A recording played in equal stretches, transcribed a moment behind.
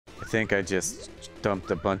I think I just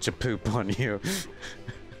dumped a bunch of poop on you.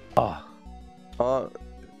 Oh.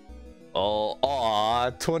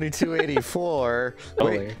 Oh, 2284.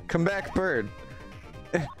 Wait, come back, bird.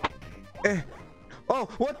 Oh,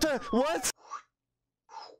 what?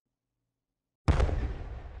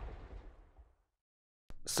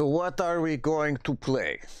 So what are we going to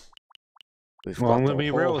play? Well, I'm gonna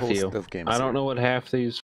be real with you. I don't know what half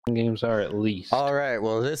these games are at least. All right,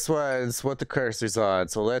 well this was what the cursor's on,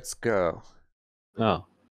 so let's go. Oh,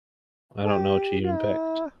 I don't know what you even picked.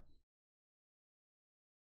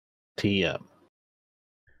 TM.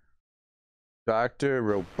 Dr.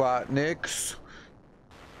 Robotnik's.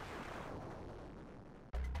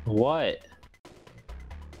 What?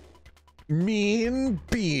 Mean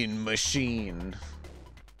Bean Machine.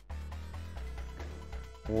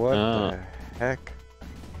 What the heck?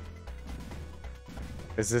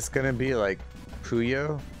 Is this gonna be like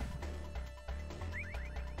Puyo?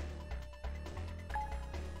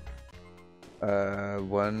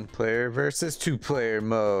 One player versus two player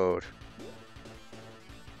mode.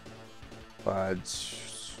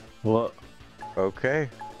 What? Okay.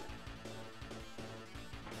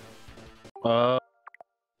 Oh,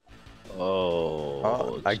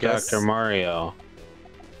 I guess Dr. Mario.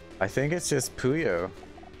 I think it's just Puyo.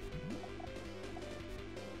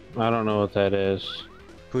 I don't know what that is.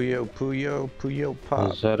 Puyo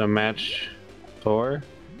Pop. Is that a match 4?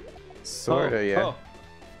 Sorta, yeah. Oh.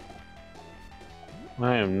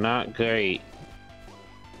 I am not great.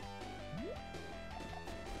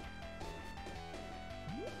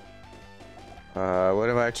 What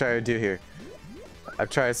am I trying to do here? I'm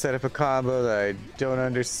trying to set up a combo that I don't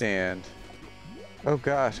understand. Oh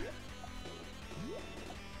god.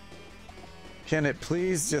 Can it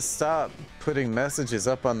please just stop putting messages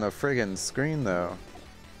up on the friggin' screen though?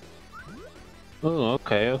 Oh,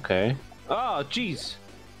 okay. Oh, jeez.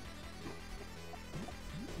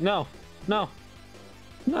 No.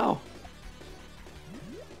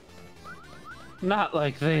 Not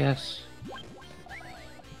like this.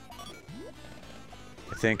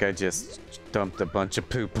 I think I just dumped a bunch of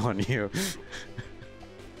poop on you.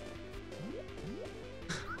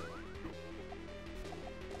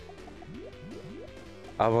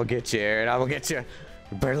 I will get you, Aaron. I will get you.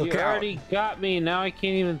 Better look out. You already got me. Now I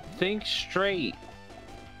can't even think straight.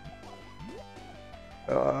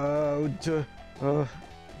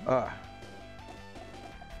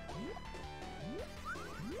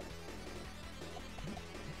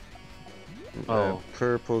 Oh,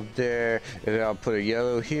 purple there, and then I'll put a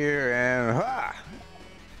yellow here, and ha!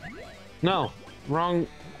 No, wrong.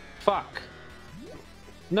 Fuck.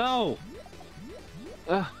 No.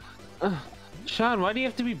 Sean, why do you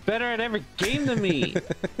have to be better at every game than me?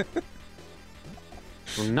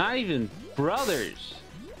 We're not even brothers.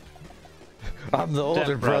 I'm the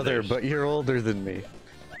older brother, but you're older than me.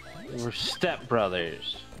 We're step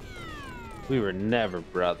brothers. We were never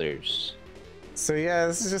brothers. So yeah,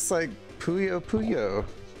 this is just like Puyo.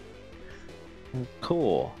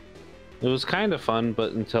 Cool. It was kind of fun,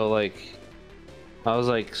 but until like I was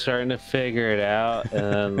like starting to figure it out,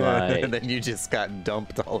 and then like and then you just got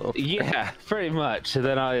dumped all over. Yeah, pretty much. And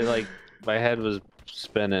then I like my head was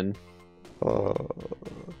spinning. Oh.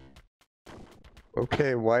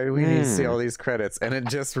 Okay, why do we need to see all these credits? And it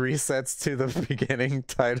just resets to the beginning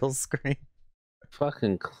title screen.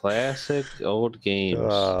 Fucking classic old games.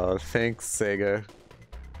 Oh, thanks, Sega.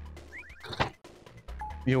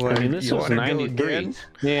 You want? I mean, this was 93. Go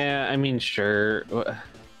yeah, I mean, sure.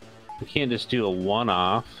 We can't just do a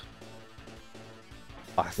one-off.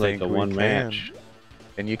 I think like a one match.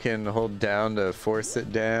 And you can hold down to force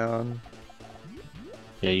it down.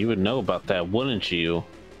 Yeah, you would know about that, wouldn't you?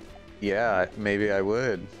 Yeah, maybe I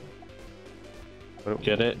would.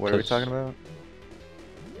 Get it? What are we talking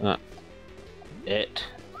about? It.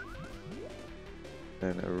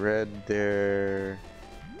 And a red there.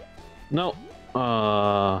 No.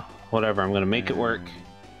 Whatever. I'm gonna make it work.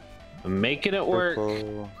 I'm making it work.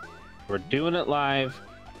 Purple. We're doing it live.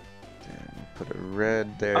 And put a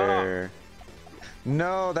red there.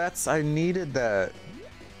 No, that's I needed that.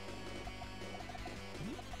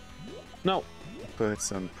 No. Put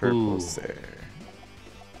some purples there.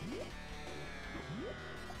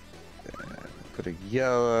 And put a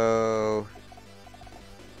yellow.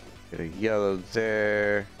 Get a yellow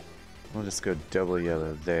there. We'll just go double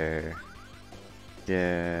yellow there.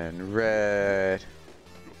 Then red.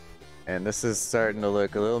 And this is starting to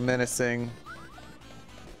look a little menacing.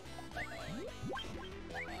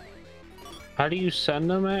 How do you send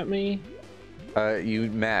them at me?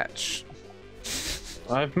 You match.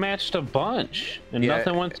 I've matched a bunch, and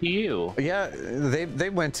nothing went to you. Yeah, they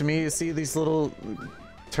went to me. You see these little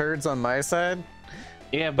turds on my side.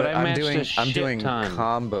 Yeah, but I matched a I'm doing shit ton.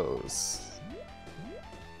 combos.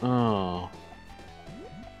 Oh.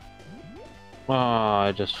 Oh,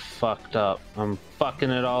 I just fucked up. I'm fucking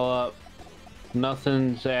it all up.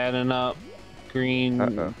 Nothing's adding up.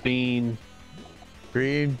 Green bean.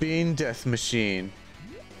 Green bean death machine.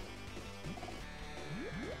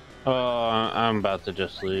 Oh, I'm about to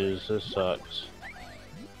just lose. This sucks.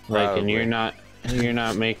 Like, and you're not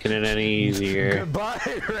making it any easier.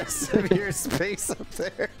 Goodbye, rest of your space up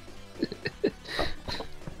there.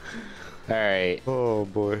 All right. Oh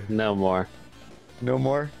boy. No more. No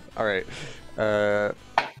more. All right.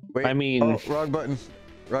 Wait. I mean, oh, wrong button.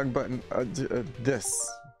 Wrong button.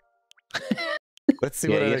 This. Let's see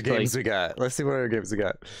what other games we got. Let's see what other games we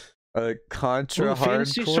got. Contra Hardcore.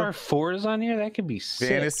 Phantasy Star 4 is on here. That could be sick.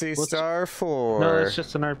 Phantasy Star 4. No, it's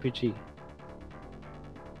just an RPG.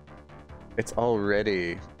 It's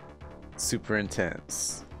already super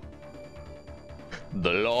intense.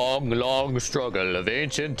 The long, long struggle of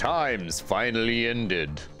ancient times finally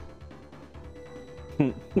ended.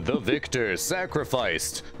 The victor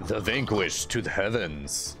sacrificed the vanquished to the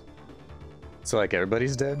heavens. So like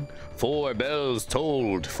everybody's dead? 4 bells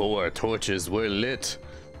tolled, 4 torches were lit.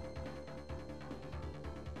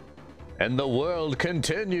 And the world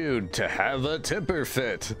continued to have a temper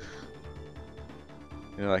fit.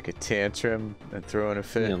 You know, like a tantrum and throwing a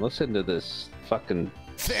fit. Man, listen to this fucking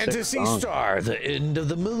Phantasy Star, the end of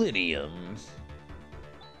the millennium.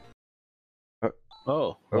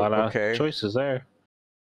 Oh, a lot of choices there.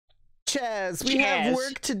 Chaz, we have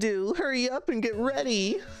work to do. Hurry up and get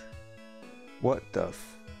ready. What the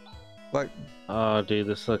Like, oh, dude,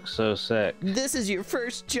 this looks so sick. This is your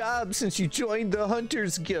first job since you joined the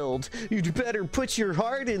Hunters Guild. You'd better put your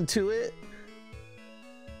heart into it.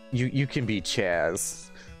 You can be Chaz.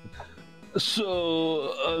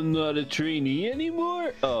 So, I'm not a trainee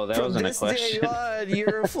anymore? Oh, that wasn't a question. From this day on,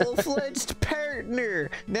 you're a full-fledged partner.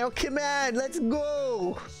 Now come on, let's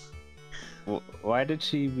go. Why did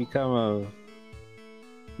she become a...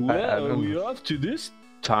 Well, are we off to this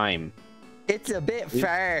time? It's a bit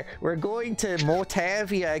far. We're going to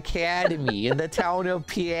Motavia Academy in the town of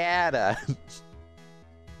Piata.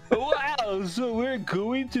 Wow, so we're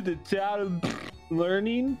going to the town of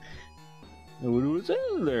learning? What was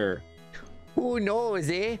in there? Who knows,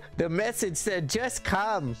 eh? The message said just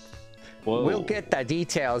come. Whoa. We'll get the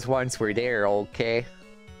details once we're there, okay?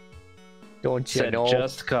 Don't you know?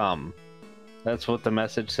 Just come. That's what the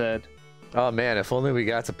message said. Oh man, if only we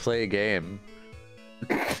got to play a game.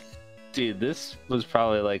 Dude, this was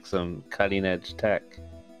probably like some cutting edge tech.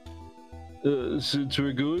 Since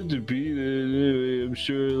we're going to be there anyway, I'm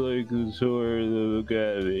sure like the tour of the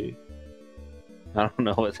academy. I don't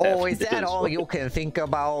know what's happening. Oh, is that all you can think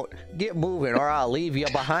about? Get moving or I'll leave you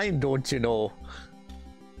behind, don't you know?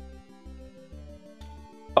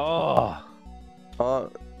 Oh.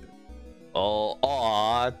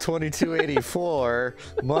 2284.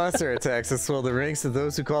 Monster attacks have swelled the ranks of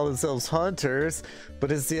those who call themselves hunters, but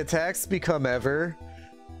has the attacks become ever?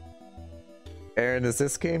 Aaron, is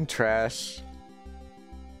this game trash?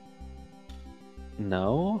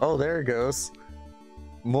 No. Oh, there it goes.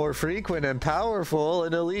 More frequent and powerful,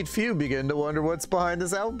 an elite few begin to wonder what's behind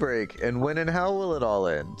this outbreak, and when and how will it all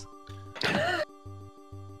end?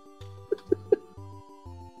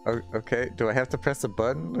 Okay, do I have to press a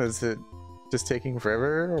button? Is it just taking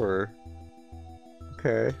forever, or?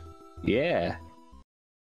 Okay. Yeah.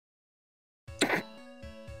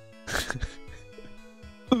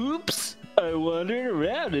 Oops! I wandered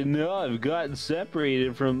around and now I've gotten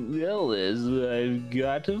separated from Ellis. I've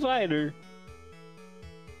got to find her.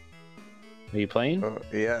 Are you playing?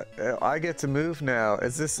 Yeah, I get to move now.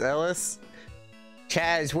 Is this Ellis?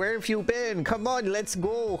 Chaz, where have you been? Come on, let's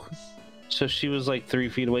go. So she was like 3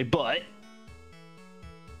 feet away, but...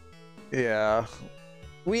 Yeah.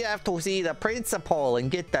 We have to see the principal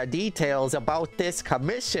and get the details about this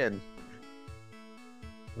commission.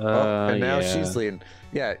 And now she's leaving.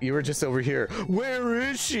 Yeah, you were just over here. Where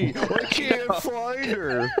is she? I can't find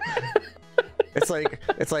her. It's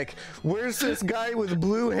like, where's this guy with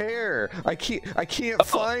blue hair? I can't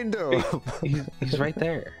find him. He's right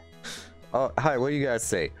there. Oh, hi, what do you guys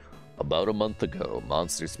say? About a month ago,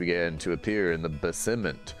 monsters began to appear in the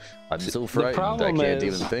basement. I'm so frightened I can't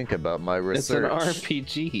even think about my research. It's an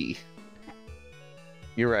RPG.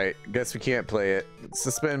 You're right. Guess we can't play it.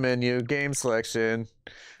 Suspend menu, game selection.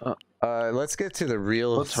 Let's get to the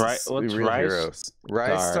real, real heroes.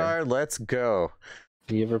 Ristar, let's go.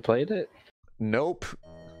 You ever played it? Nope.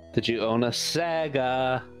 Did you own a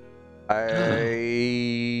Sega?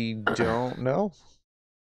 I don't know.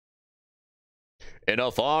 In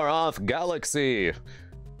a far-off galaxy,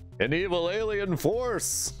 An evil alien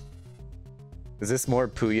force. Is this more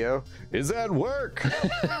Puyo? Is at work.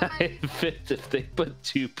 I bet if they put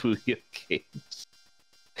 2 Puyo games.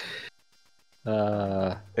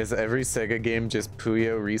 Is every Sega game just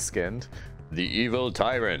Puyo reskinned? The evil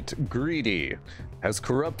tyrant, Greedy, has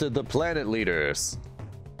corrupted the planet leaders.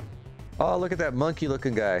 Oh, look at that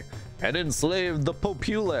monkey-looking guy. And enslaved the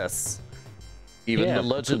populace. Even the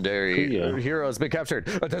legendary hero has been captured.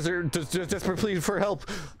 A desperate plea for help.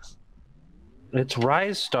 It's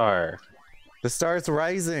Ristar. The star's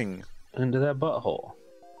rising. Into that butthole.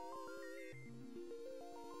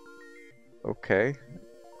 Okay.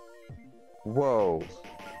 Whoa.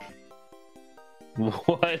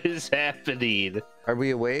 What is happening? Are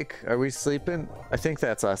we awake? Are we sleeping? I think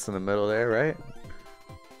that's us in the middle there, right?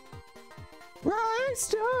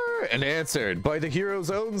 Ristar! And answered by the hero's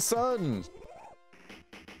own son.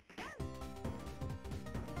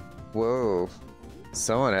 Whoa.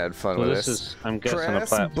 Someone had fun with this. Is, I'm guessing,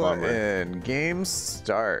 press a platformer. Button. Game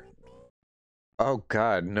start. Oh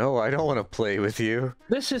god, no, I don't want to play with you.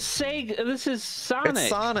 This is Sega. This is Sonic. It's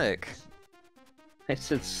Sonic. I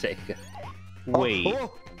said Sega. Wait.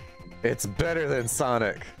 Oh. It's better than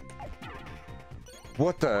Sonic.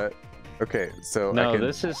 What the? Okay, so no,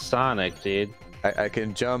 this is Sonic, dude. I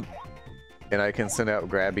can jump, and I can send out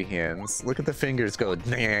grabby hands. Look at the fingers go.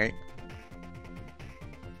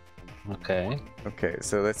 Okay. Okay,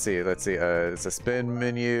 so let's see. It's a spin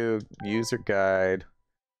menu, user guide,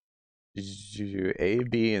 A,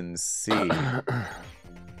 B, and C.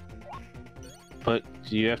 But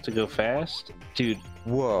do you have to go fast, dude?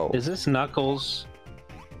 Whoa! Is this Knuckles?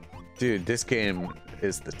 Dude, this game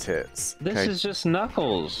is the tits. This is just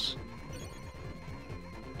Knuckles.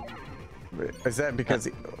 Is that because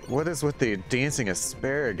what is with the dancing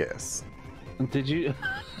asparagus? Did you?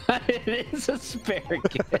 It is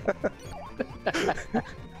asparagus.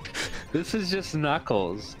 This is just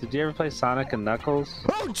Knuckles. Did you ever play Sonic and Knuckles?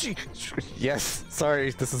 Oh gee! Yes. Sorry,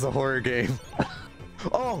 this is a horror game.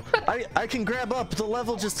 Oh, I can grab up. The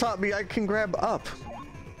level just taught me I can grab up.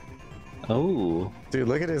 Oh. Dude,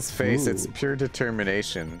 look at his face. Ooh. It's pure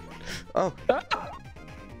determination. Oh.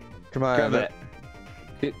 Come on. Grab it.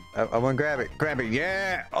 I want to grab it. Grab it.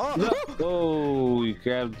 Yeah. Oh. No. Oh, you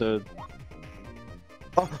grabbed the.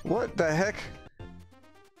 Oh, what the heck?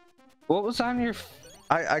 What was on your?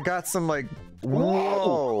 I got some like.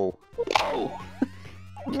 Whoa. Whoa.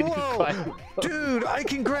 Whoa. Dude, I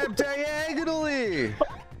can grab diagonally.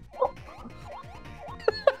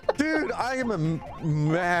 Dude, I am a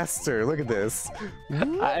master. Look at this.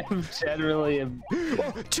 I'm generally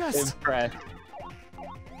impressed.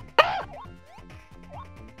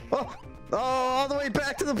 Oh, all the way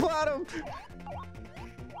back to the bottom.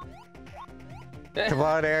 Come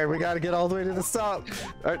on, Aaron. We got to get all the way to the stop.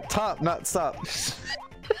 Top, not stop.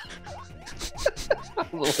 All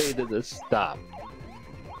the way to the stop.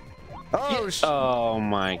 Oh, oh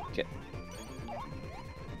my god.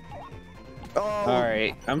 Oh, all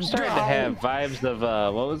right, I'm starting to have vibes of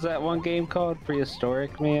what was that one game called?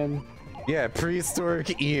 Prehistoric Man? Yeah,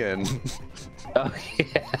 Prehistoric Ian. Oh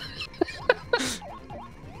yeah.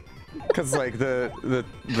 Because like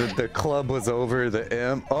the club was over the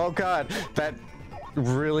M. Oh god, that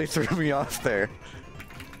really threw me off there.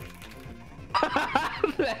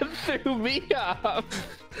 That threw me off.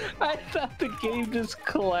 I thought the game just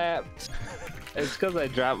collapsed. It's because I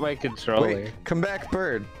dropped my controller. Wait, come back,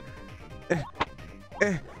 bird.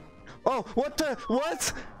 Oh, what the?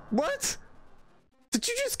 What? What? Did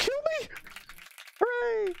you just kill me?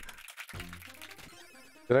 Hooray!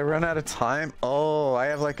 Did I run out of time? Oh, I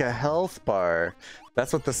have like a health bar.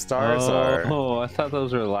 That's what the stars are. Oh, I thought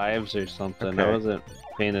those were lives or something. I wasn't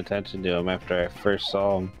paying attention to them after I first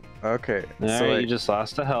saw them. Okay. All so right, like, you just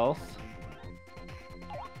lost a health.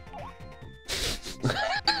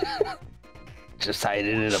 Just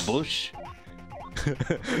hiding in a bush.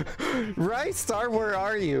 Ristar, where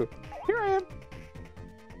are you? Here I am.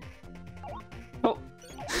 Oh.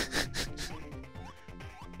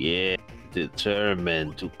 Yeah,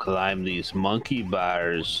 determined to climb these monkey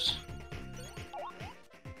bars.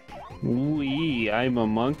 Wee, I'm a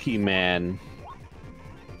monkey man.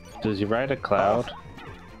 Does he ride a cloud?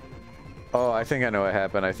 Oh, I think I know what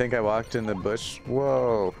happened. I think I walked in the bush.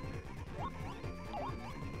 Whoa.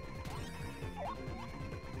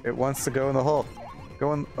 It wants to go in the hole.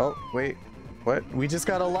 Go in. Oh, wait. What? We just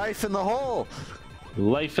got a life in the hole.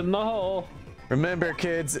 Life in the hole. Remember,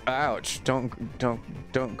 kids. Ouch! Don't grab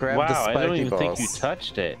the spiky balls. Wow, I don't even think you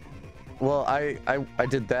touched it. Well, I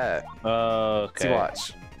did that. Okay. See,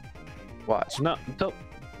 watch. Watch. No, don't.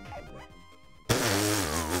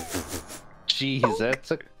 Jeez, that's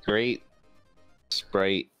a great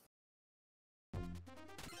sprite.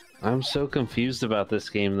 I'm so confused about this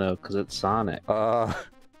game though, because it's Sonic. Aaron.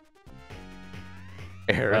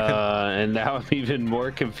 And now I'm even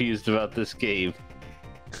more confused about this game.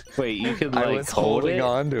 Wait, you can like I was hold holding it?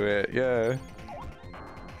 on to it, yeah.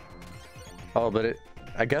 Oh, but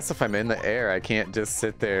I guess if I'm in the air, I can't just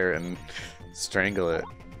sit there and strangle it.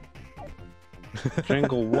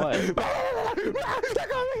 Strangle what? Look at me!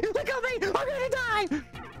 Look at me! I'm gonna die!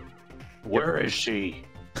 Where is she?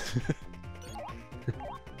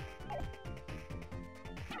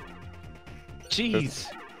 Jeez.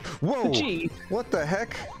 Whoa! Jeez. What the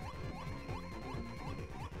heck?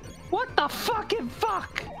 What the fucking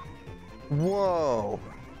fuck? Whoa!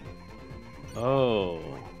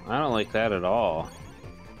 Oh, I don't like that at all.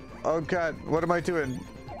 Oh god, what am I doing?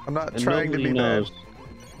 I'm not And trying to nobody be knows. bad.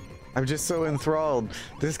 I'm just so enthralled.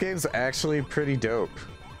 This game's actually pretty dope.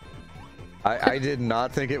 I did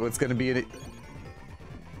not think it was gonna be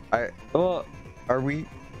Well, Are we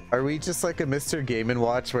just like a Mr. Game &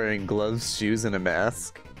 Watch wearing gloves, shoes, and a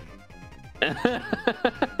mask?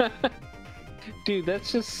 dude,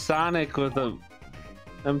 that's just Sonic with a...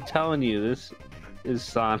 I'm telling you, this is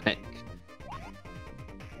Sonic.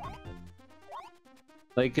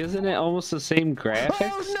 Like, isn't it almost the same graphics?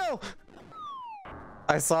 Oh no!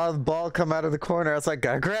 I saw the ball come out of the corner. I was like,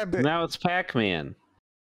 I grabbed it. Now it's Pac-Man.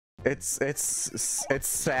 It's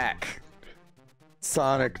Sack.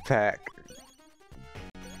 Sonic Pack.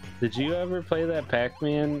 Did you ever play that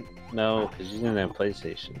Pac-Man? No, because you didn't have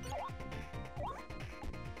PlayStation.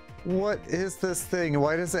 What is this thing?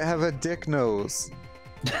 Why does it have a dick nose?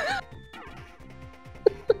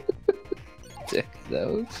 Dick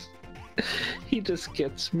nose. He just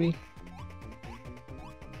gets me.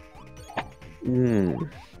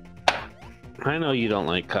 I know you don't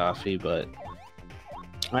like coffee, but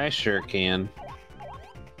I sure can.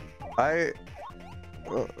 Well,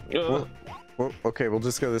 okay, we'll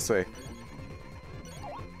just go this way.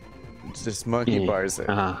 It's just monkey bars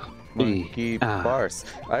there. Monkey bars.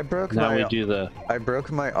 I broke now my. we do the. I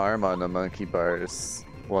broke my arm on the monkey bars.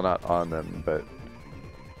 Well, not on them, but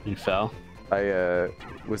You fell. I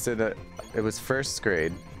was in a. It was first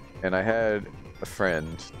grade, and I had a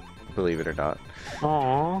friend. Believe it or not.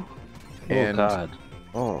 Aww. And, oh God.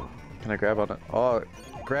 Oh, can I grab on it? Oh,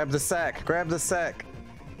 grab the sack! Grab the sack!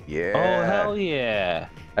 Yeah. Oh hell yeah.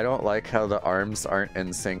 I don't like how the arms aren't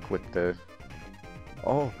in sync with the.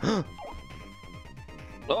 Oh.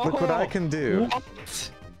 Look what I can do.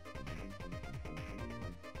 What?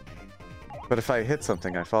 But if I hit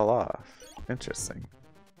something, I fall off. Interesting.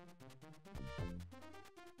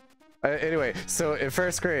 Anyway, so in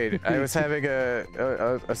first grade, I was having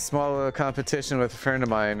a small competition with a friend of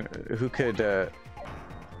mine who could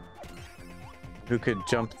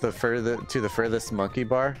jump the furthest monkey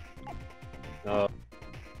bar. Oh.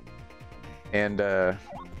 And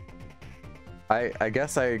I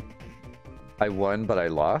guess I won, but I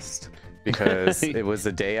lost because it was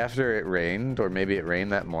the day after it rained, or maybe it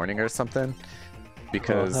rained that morning or something.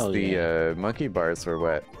 Because the monkey bars were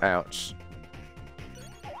wet. Ouch.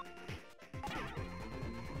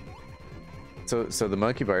 So the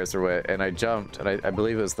monkey bars were wet, and I jumped, and I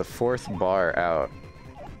believe it was the 4th bar out.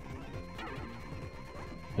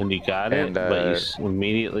 And you got it, but you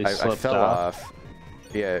immediately slipped I fell off.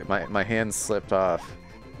 Yeah, my hand slipped off.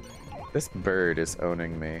 This bird is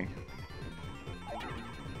owning me.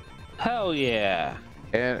 Hell yeah!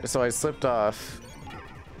 And so I slipped off,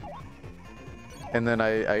 and then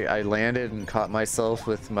I landed and caught myself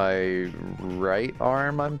with my right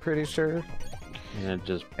arm, I'm pretty sure. And it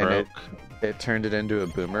just broke. It turned it into a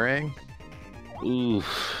boomerang.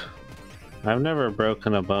 Oof. I've never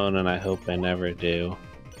broken a bone, and I hope I never do.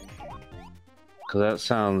 Because that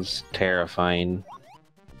sounds terrifying.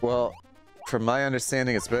 Well, from my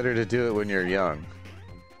understanding, it's better to do it when you're young.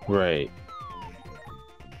 Right.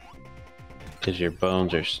 Because your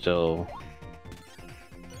bones are still...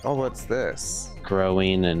 Oh, what's this?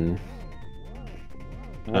 Growing and...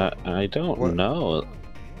 I don't know.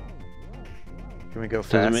 Can we go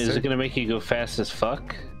faster? Is it gonna make you go fast as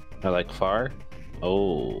fuck? Or like far?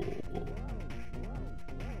 Oh.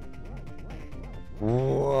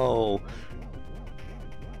 Whoa.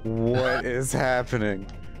 What is happening?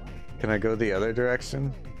 Can I go the other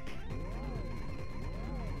direction?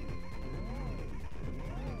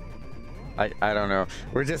 I don't know.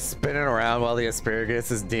 We're just spinning around while the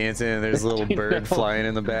asparagus is dancing and there's a little bird flying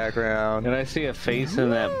in the background. And I see a face in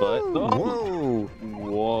that butt. Oh. Whoa!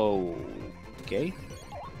 Whoa. Okay.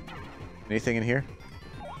 Anything in here?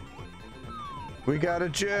 We got a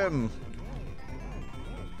gym!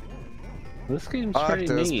 This game's pretty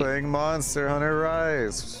Octo's neat. playing Monster Hunter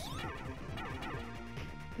Rise.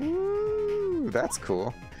 Woo! That's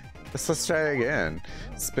cool. Let's try again.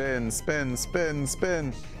 Spin, spin, spin,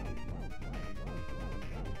 spin.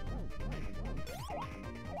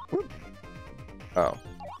 Whoop. Oh.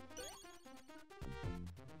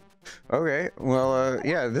 Okay, well,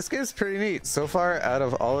 yeah, this game's pretty neat. So far, out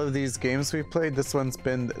of all of these games we've played, this one's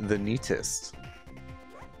been the neatest.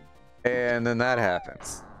 And then that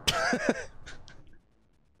happens.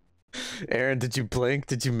 Aaron, did you blink?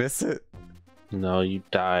 Did you miss it? No, you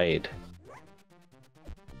died.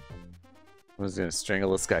 I was gonna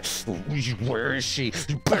strangle this guy. Where is she?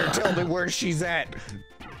 You better tell me where she's at.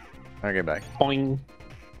 Okay, back. Boing.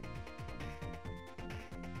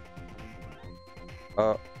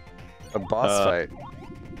 A boss fight.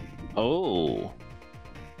 Oh.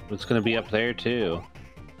 It's gonna be up there too.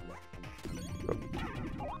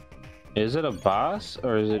 Is it a boss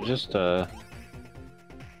or is it just a...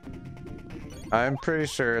 I'm pretty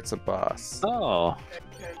sure it's a boss. Oh.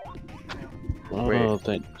 Wait. Oh,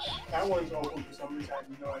 thanks. That one's open for some reason. I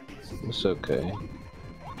have no idea. It's okay.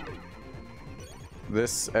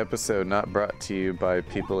 This episode not brought to you by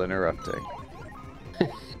people interrupting.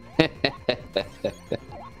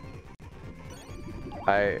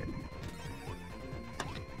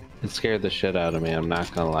 It scared the shit out of me, I'm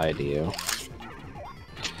not gonna lie to you.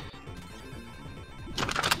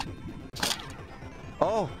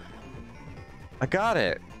 Oh! I got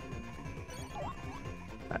it!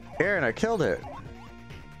 Aaron, I killed it!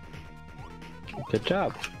 Good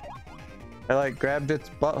job. I like grabbed its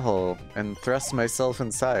butthole and thrust myself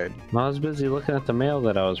inside. I was busy looking at the mail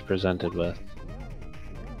that I was presented with.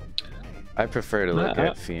 I prefer to look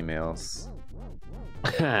at females.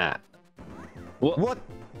 What? What?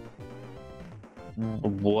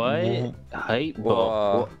 What? Height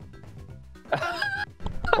Whoa. I'm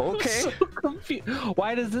Okay. so confused.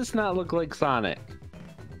 Why does this not look like Sonic?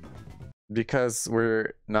 Because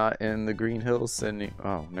we're not in the Green Hills and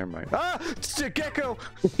oh, never mind. Ah! It's a gecko!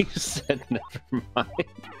 You said never mind.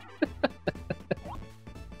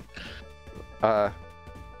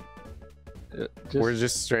 We're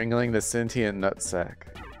just strangling the sentient nutsack.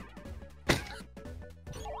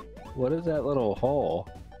 What is that little hole?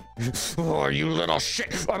 Oh, you little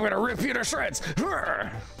shit! I'm gonna rip you to shreds!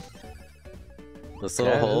 This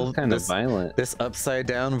little hole, kind of violent. this upside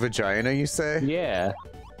down vagina, you say? Yeah.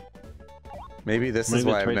 Maybe this is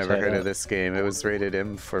Maybe why it's I've right never side heard up. of this game. It was rated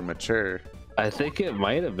M for mature. I think it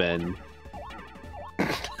might have been.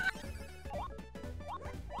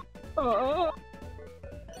 Oh.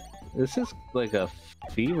 This is like a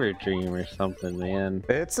fever dream or something, man.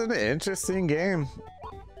 It's an interesting game.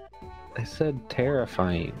 I said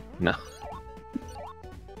terrifying. No.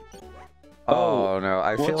 Oh, no,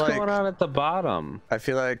 I feel What's like going on at the bottom? I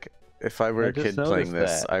feel like if I were I a just kid playing noticed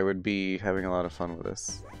this, that. I would be having a lot of fun with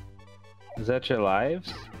this. Is that your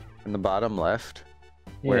lives? In the bottom left,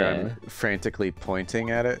 where Yeah. I'm frantically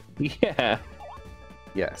pointing at it. Yeah.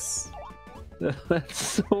 Yes.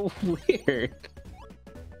 That's so weird.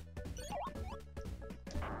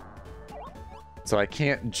 So I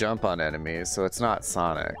can't jump on enemies, so it's not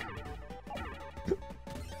Sonic.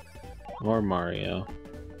 Or Mario.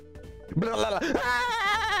 Blah, blah, blah.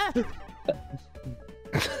 Ah!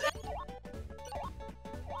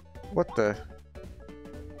 What the?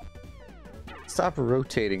 Stop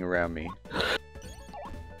rotating around me.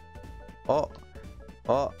 Oh.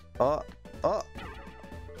 Oh. Oh. Oh.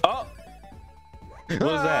 Oh! What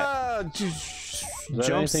was that? Is Is that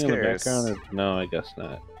anything in the background? Or... No, I guess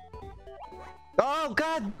not. Oh,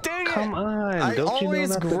 god dang it! Come on! I Don't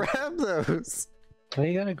always you know not to... grab those. Well,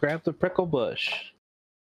 you gotta grab the prickle bush.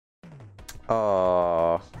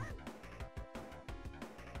 Oh.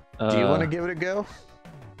 Do you want to give it a go?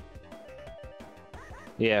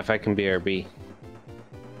 Yeah, if I can BRB.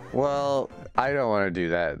 Well, I don't want to do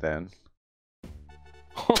that then.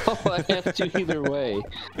 I have to either way.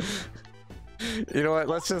 You know what?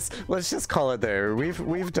 Let's just call it there.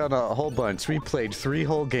 We've done a whole bunch. We played 3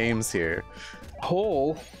 whole games here.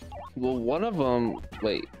 Whole? Well, one of them.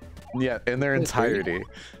 Wait. Yeah, in their Wait, 3? entirety.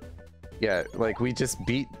 Yeah, like we just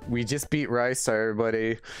beat Ristar,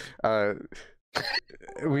 everybody.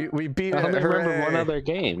 We beat I it. only remember one Hooray. other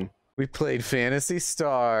game. We played Phantasy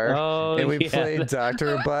Star, Oh, and we yeah, played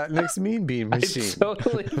Dr. Robotnik's Mean Bean Machine. I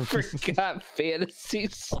totally forgot Phantasy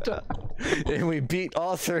Star. And we beat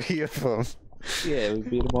all 3 of them. Yeah, we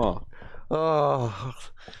beat them all. Oh,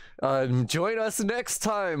 join us next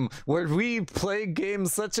time where we play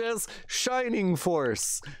games such as Shining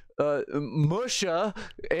Force, Musha,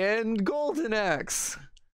 and Golden Axe.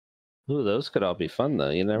 Ooh, those could all be fun though.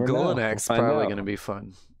 You never know. Golden Axe We'll find probably out. going to be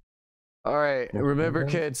fun. All right, remember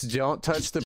kids, don't touch the